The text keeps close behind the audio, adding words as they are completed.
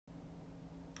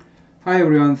Hi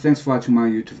everyone, thanks for watching my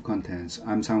YouTube contents.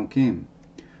 I'm Sangwoo Kim.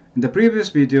 In the previous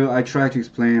video, I tried to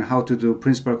explain how to do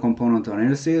principal component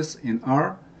analysis in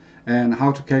R and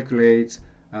how to calculate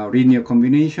linear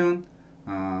combination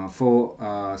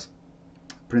for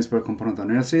principal component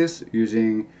analysis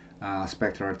using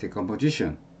spectral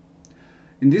decomposition.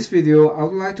 In this video, I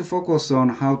would like to focus on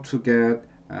how to get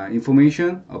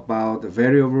information about the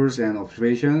variables and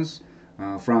observations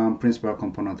from principal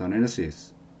component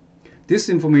analysis. This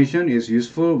information is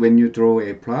useful when you draw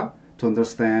a plot to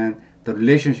understand the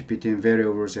relationship between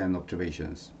variables and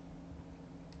observations.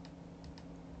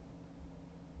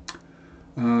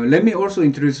 Let me also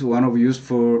introduce one of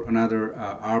useful another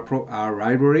R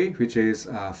library, which is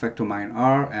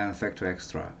Factor-R and Factor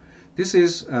Extra. This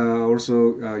is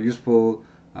also useful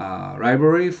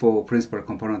library for principal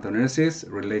component analysis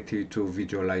related to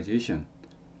visualization.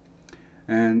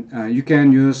 And you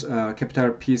can use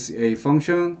capital PCA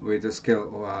function with the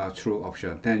scale true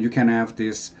option. Then you can have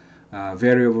this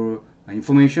variable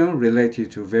information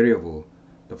related to variable.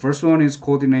 The first one is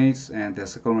coordinates, and the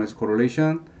second one is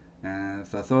correlation, and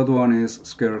the third one is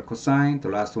square cosine. The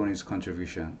last one is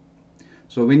contribution.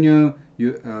 So when you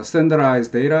standardize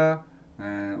data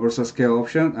and also scale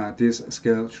option, this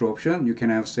scale true option, you can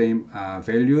have same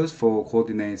values for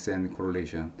coordinates and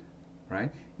correlation,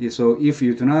 right? So if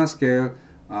you do not scale,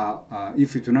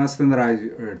 if you do not standardize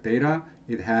your data,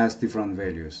 it has different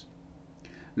values.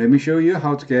 Let me show you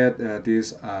how to get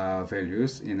these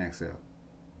values in Excel.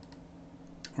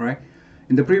 All right.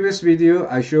 In the previous video,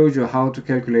 I showed you how to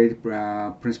calculate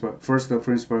first the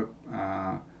principal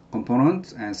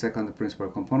component and second the principal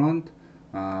component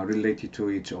related to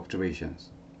each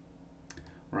observations.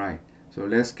 Right. So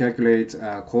let's calculate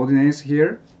coordinates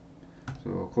here.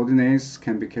 So coordinates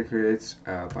can be calculated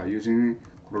by using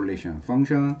correlation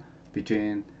function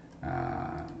between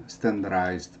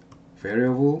standardized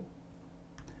variable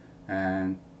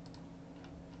and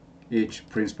each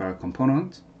principal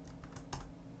component.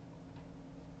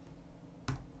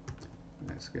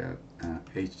 Let's get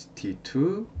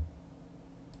HT2,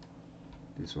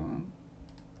 this one,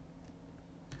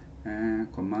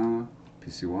 and comma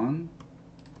PC1.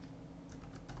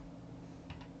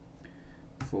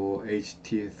 For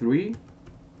HT3,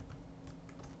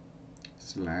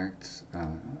 select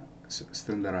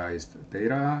standardized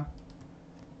data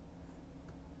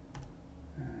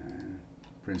and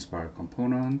principal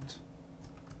component.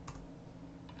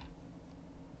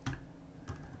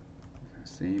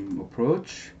 Same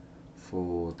approach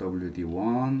for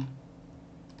WD1,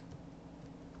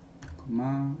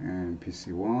 comma, and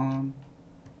PC1.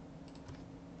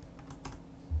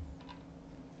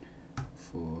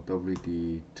 For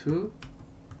WD2,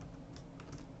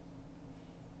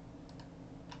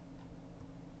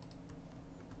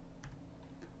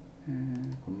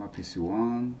 and comma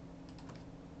PC1.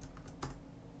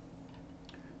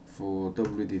 For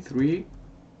WD3,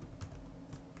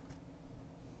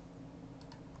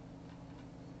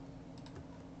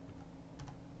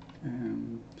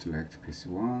 and select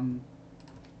PC1.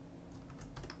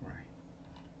 Right.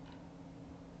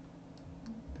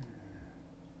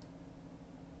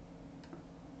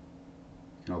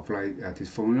 Apply this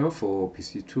formula for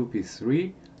PC2,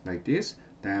 PC3 like this,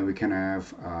 then we can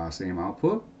have same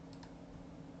output.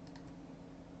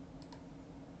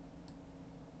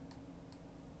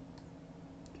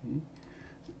 Okay.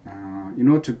 In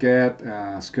order to get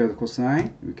squared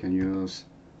cosine, we can use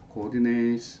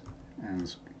coordinates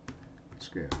and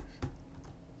squares.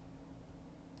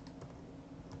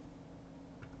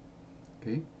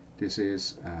 Okay, this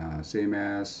is same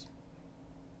as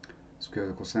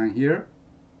squared cosine here,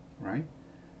 right?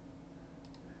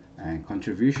 And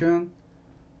contribution,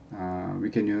 we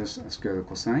can use a squared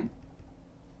cosine,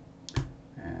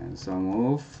 and sum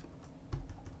of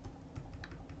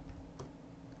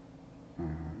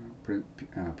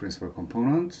principal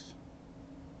components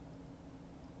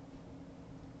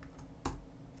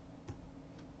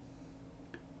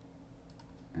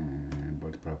and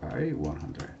multiply by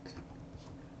 100.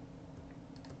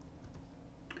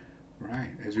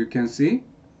 Right, as you can see,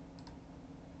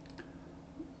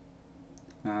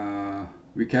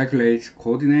 we calculate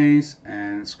coordinates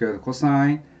and squared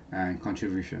cosine and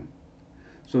contribution.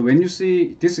 So when you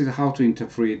see, this is how to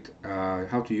interpret,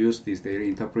 how to use this data,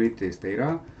 interpret this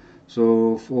data.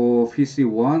 So for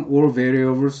PC1, all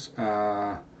variables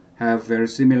have very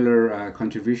similar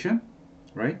contribution,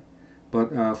 right?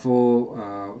 But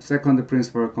for second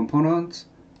principal components,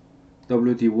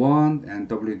 WD1 and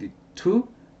WD2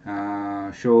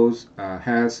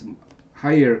 has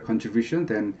higher contribution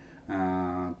than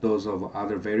those of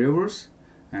other variables.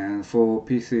 And for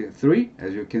PC3,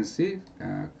 as you can see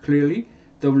clearly,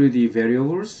 WD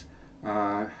variables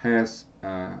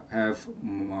have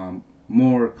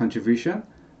more contribution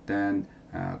than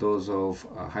those of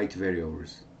height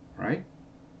variables, right?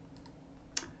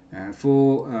 And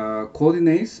for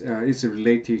coordinates, it's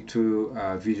related to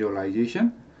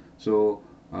visualization. So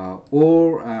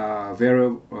all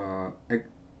variable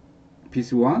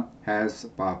PC1 has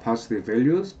positive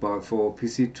values, but for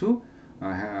PC2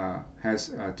 has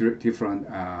different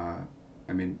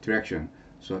direction.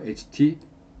 So HT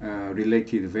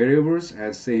related variables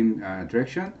has same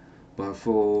direction, but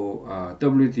for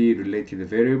WD related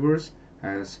variables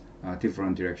has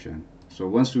different direction. So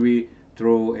once we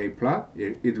draw a plot,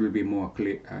 it will be more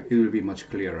clear. It will be much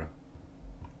clearer.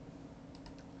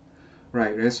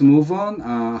 Right. Let's move on.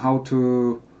 How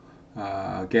to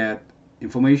get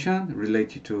information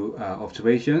related to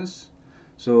observations.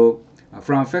 So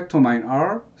from factor min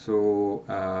R, so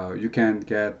you can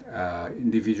get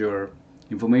individual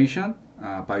information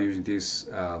by using this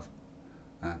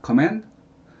command.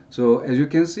 So as you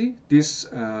can see, this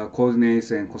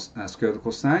coordinates and squared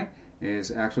cosine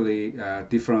is actually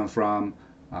different from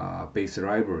base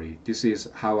library. This is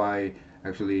how I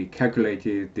actually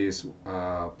calculated this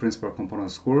principal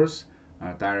component scores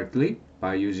directly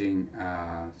by using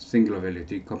singular value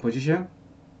decomposition.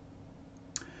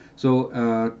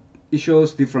 So it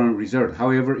shows different result.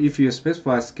 However, if you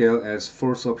specify scale as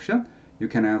false option, you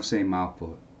can have same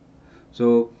output.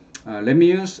 So let me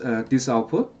use this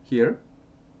output here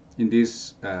in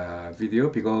this video,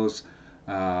 because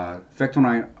factor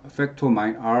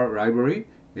min R library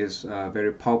is a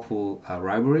very powerful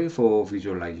library for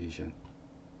visualization.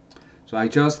 So I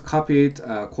just copied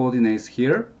coordinates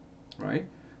here, right?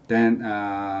 Then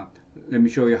let me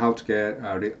show you how to get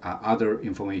other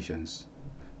informations.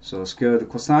 So squared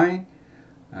cosine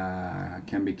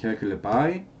can be calculated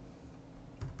by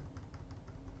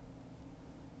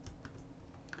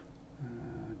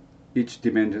each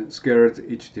dimension, squared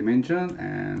each dimension,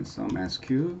 and some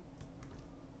SQ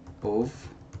of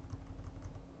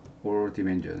all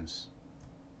dimensions.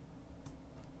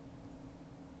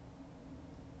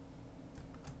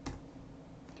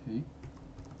 Okay.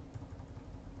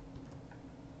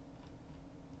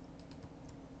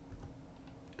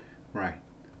 Right.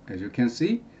 As you can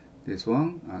see, this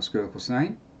one square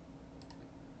cosine.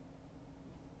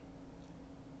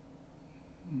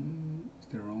 Is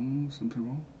there something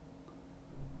wrong?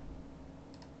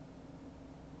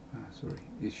 Sorry,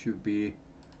 it should be,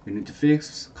 we need to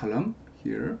fix column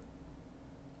here.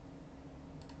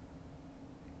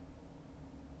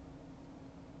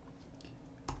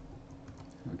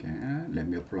 Okay, let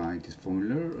me apply this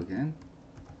formula again.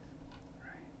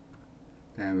 Right.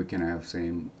 Then we can have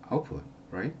same output,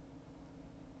 right?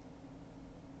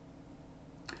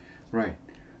 Right.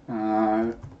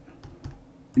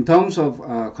 In terms of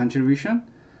contribution,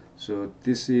 so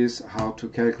this is how to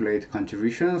calculate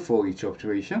contribution for each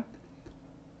observation.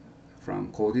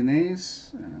 From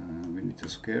coordinates, we need to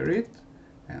square it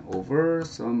and over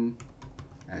some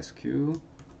SQ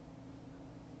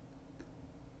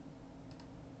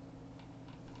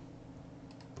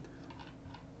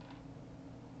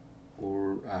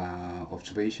or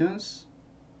observations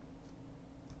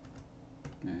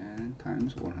and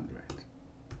times 100.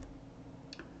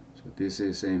 So this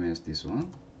is same as this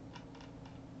one.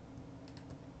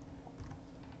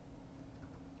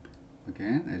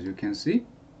 Again, as you can see,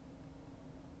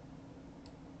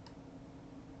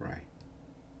 right,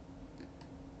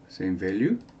 same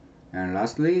value. And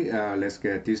lastly, let's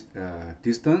get this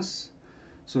distance.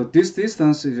 So this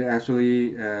distance is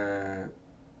actually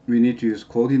we need to use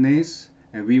coordinates,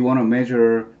 and we want to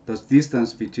measure the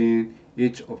distance between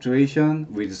each observation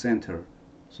with the center.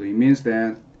 So it means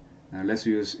that let's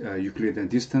use Euclidean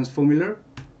distance formula.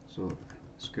 So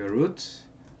square root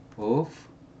of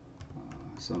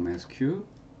some SQ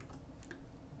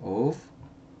of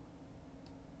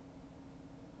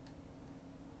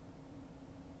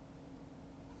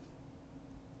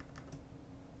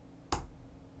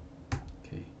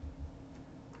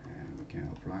can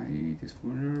apply this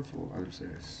formula for other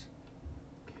cells.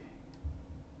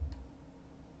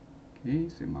 Okay,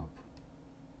 same up.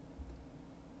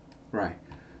 Right.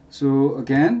 So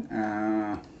again,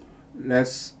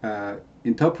 let's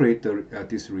interpret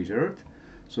this result.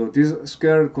 So this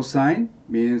squared cosine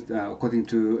means according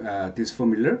to this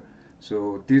formula.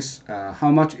 So this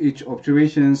how much each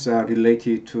observations are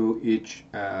related to each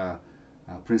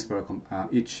principal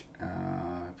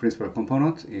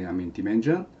component. I mean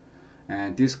dimension.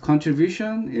 And this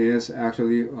contribution is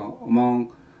actually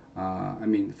among,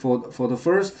 for the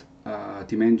first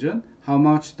dimension, how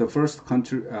much the first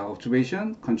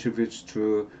observation contributes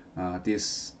to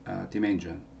this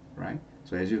dimension. right?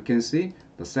 So as you can see,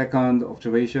 the second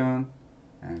observation,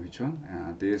 and which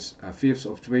one? This fifth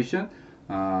observation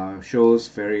shows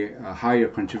very higher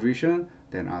contribution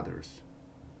than others,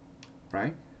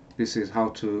 right? This is how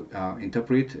to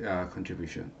interpret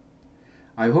contribution.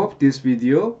 I hope this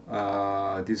video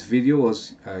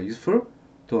was useful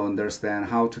to understand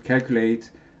how to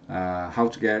calculate, how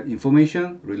to get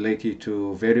information related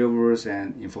to variables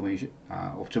and information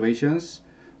observations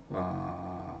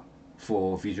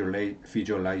for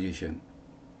visualization.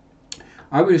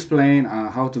 I will explain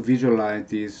how to visualize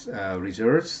these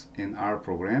results in our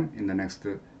program in the next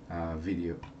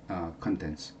video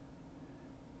contents.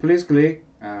 Please click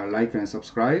like and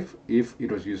subscribe if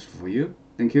it was useful for you.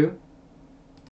 Thank you.